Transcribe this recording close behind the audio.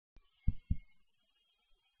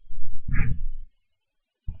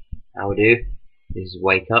How do? This is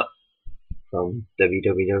Wake Up from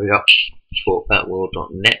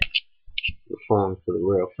www.talkthatworld.net, the forum for the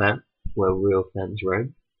real fan, where real fans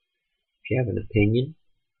roam. If you have an opinion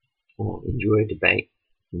or enjoy a debate,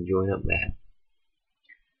 then join up there.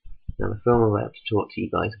 Now, the film I'm about to talk to you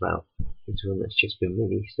guys about is one that's just been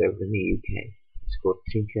released over in the UK. It's called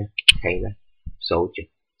Tinker, Tailor, Soldier,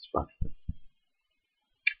 Spy.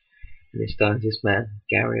 And it stars this man,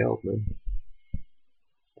 Gary Oldman,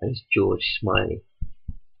 as George Smiley.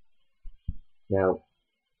 Now,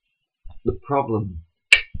 the problem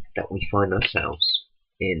that we find ourselves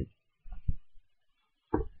in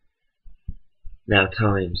now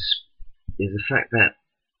times is the fact that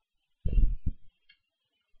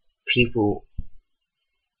people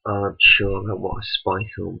aren't sure about what a spy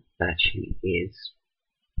film actually is.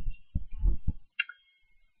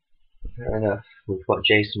 Fair enough, we've got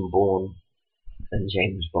Jason Bourne and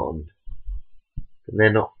James Bond, but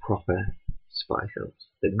they're not proper spy films.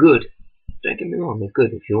 They're good, don't get me wrong, they're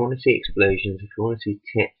good. If you want to see explosions, if you want to see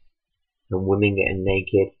tits and women getting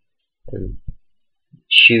naked and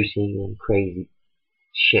shooting and crazy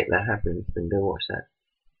shit that happens, then go watch that.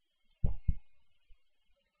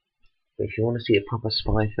 But if you want to see a proper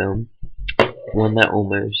spy film, one that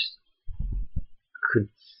almost could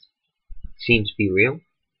seem to be real,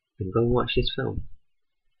 then go and watch this film.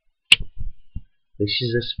 This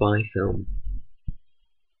is a spy film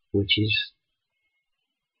which is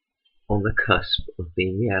on the cusp of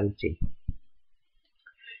being reality.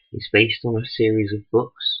 It's based on a series of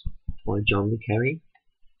books by John le Carré,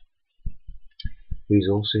 who's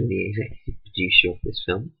also the executive producer of this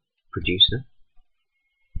film.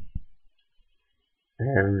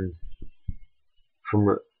 And from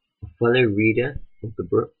a fellow reader of the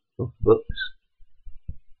books,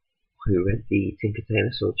 who read the Tinker,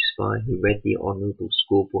 Tailor, Soldier, Spy, who read the Honourable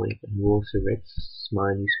Schoolboy, and who also read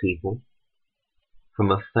Smiley's People, from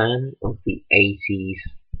a fan of the 80s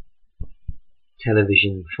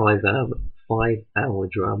television 5-hour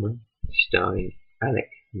drama starring Alec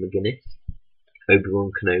McGuinness,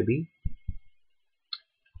 Obi-Wan Kenobi,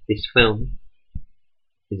 this film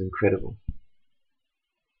is incredible.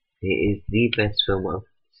 It is the best film I've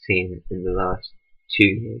seen in the last 2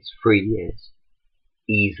 years, 3 years,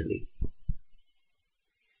 easily.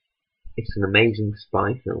 It's an amazing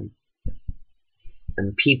spy film,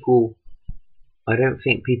 and I don't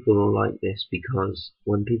think people will like this, because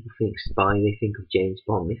when people think spy, they think of James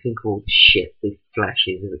Bond, they think of all the shit, the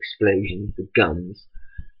flashes of explosions, the guns,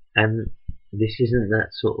 and this isn't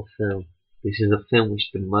that sort of film. This is a film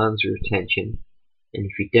which demands your attention, and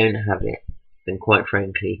if you don't have it, then quite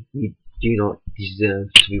frankly, you do not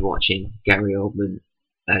deserve to be watching Gary Oldman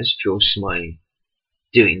as George Smiley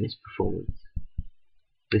doing this performance.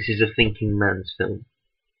 This is a thinking man's film.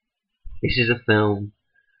 This is a film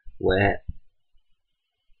where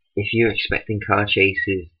if you're expecting car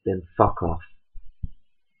chases, then fuck off.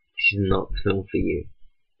 This is not the film for you.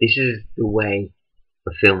 This is the way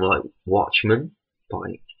a film like Watchmen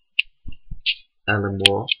by Alan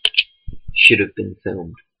Moore should have been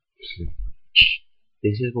filmed.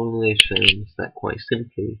 This is one of those films that quite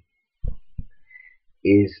simply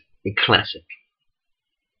is a classic.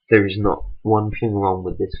 There is not one thing wrong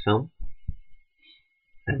with this film,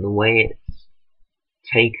 and the way it's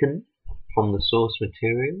taken from the source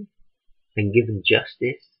material and given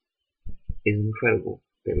justice is incredible.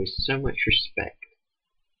 There is so much respect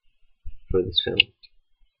for this film,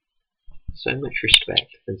 so much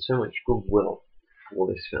respect and so much goodwill for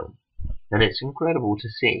this film, and it's incredible to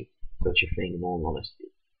see such a thing, in all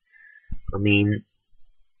honesty. I mean,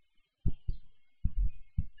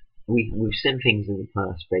 we've seen things in the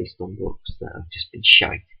past based on books that have just been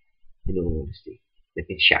shite, in all honesty. They've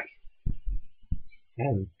been shite.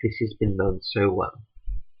 And this has been done so well.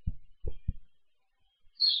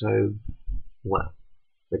 So well.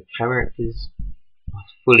 The characters are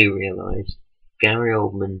fully realised. Gary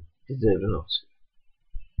Oldman deserves an Oscar.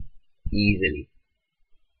 Easily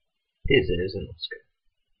deserves an Oscar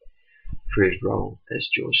for his role as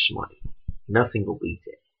George Smiley. Nothing will beat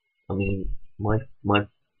it. I mean, my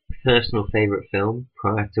personal favourite film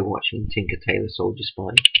prior to watching Tinker, Tailor, Soldier,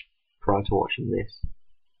 Spy, prior to watching this,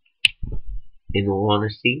 in all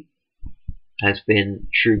honesty, has been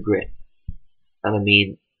True Grit. And I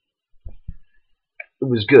mean, it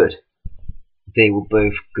was good. They were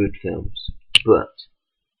both good films, but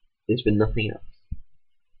there's been nothing else.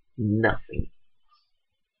 Nothing.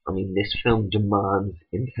 I mean, this film demands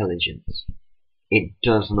intelligence. It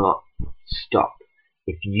does not stop.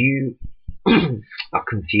 If you are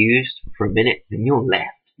confused for a minute, then you're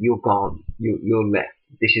left. You're gone. You're left.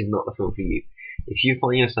 This is not the film for you. If you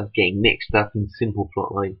find yourself getting mixed up in simple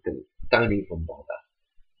plot lines, then don't even bother.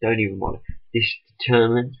 Don't even bother. This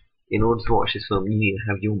determines, in order to watch this film, you need to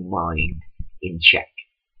have your mind in check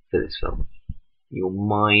for this film. Your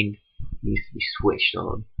mind needs to be switched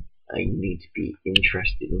on, and you need to be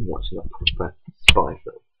interested in watching a proper spy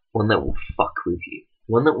film. One that will fuck with you.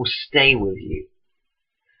 One that will stay with you.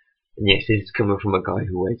 And yes, this is coming from a guy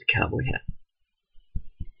who wears a cowboy hat.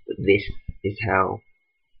 But this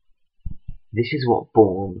is what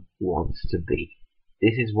Bourne wants to be.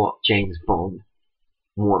 This is what James Bond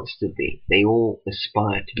wants to be. They all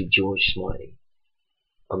aspire to be George Smiley.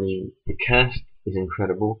 I mean, the cast is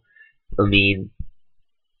incredible. I mean,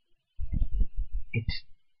 it's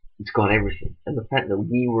got everything. And the fact that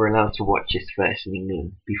we were allowed to watch this first in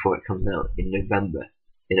England before it comes out in November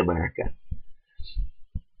in America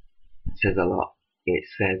says a lot. It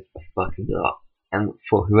says a fucking lot. And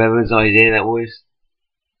for whoever's idea that was,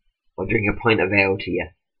 I'll drink a pint of ale to you.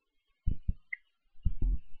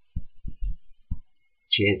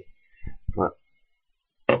 Cheers. But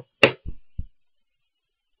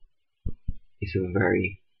it's a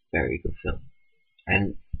very, very good film.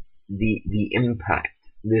 And the impact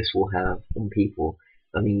this will have on people.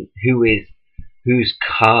 I mean, who's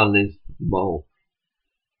Carla's mole?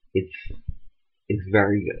 It's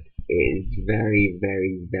very good. It is very,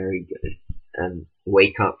 very, very good. And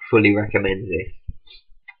Wake Up fully recommends this.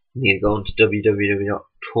 You need to go on to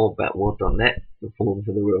www.talkbackworld.net, the forum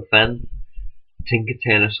for the real fans. Tinker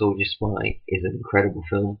Tailor Soldier Spy is an incredible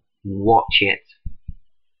film. Watch it.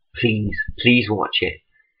 Please watch it.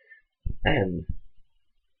 And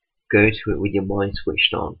go to it with your mind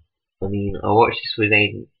switched on. I mean, I watched this with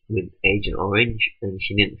Agent Orange, and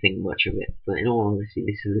she didn't think much of it. But in all honesty,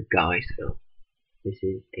 this is a guy's film. This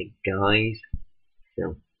is a guy's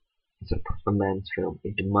film. It's a proper man's film.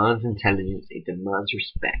 It demands intelligence. It demands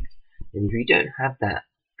respect. And if you don't have that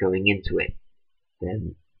going into it,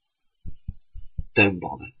 then don't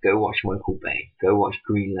bother. Go watch Michael Bay. Go watch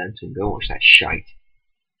Green Lantern. Go watch that shite.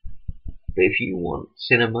 But if you want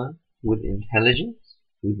cinema with intelligence,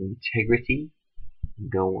 with integrity,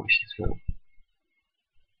 go watch this film.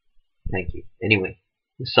 Thank you. Anyway,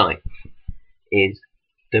 the site is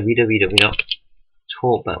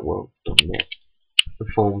www.talkbackworld.net, the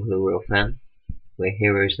forum for the real fan, where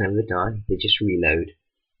heroes never die, they just reload.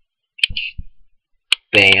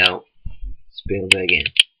 Bay out. Spielberg in.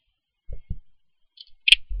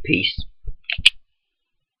 Peace.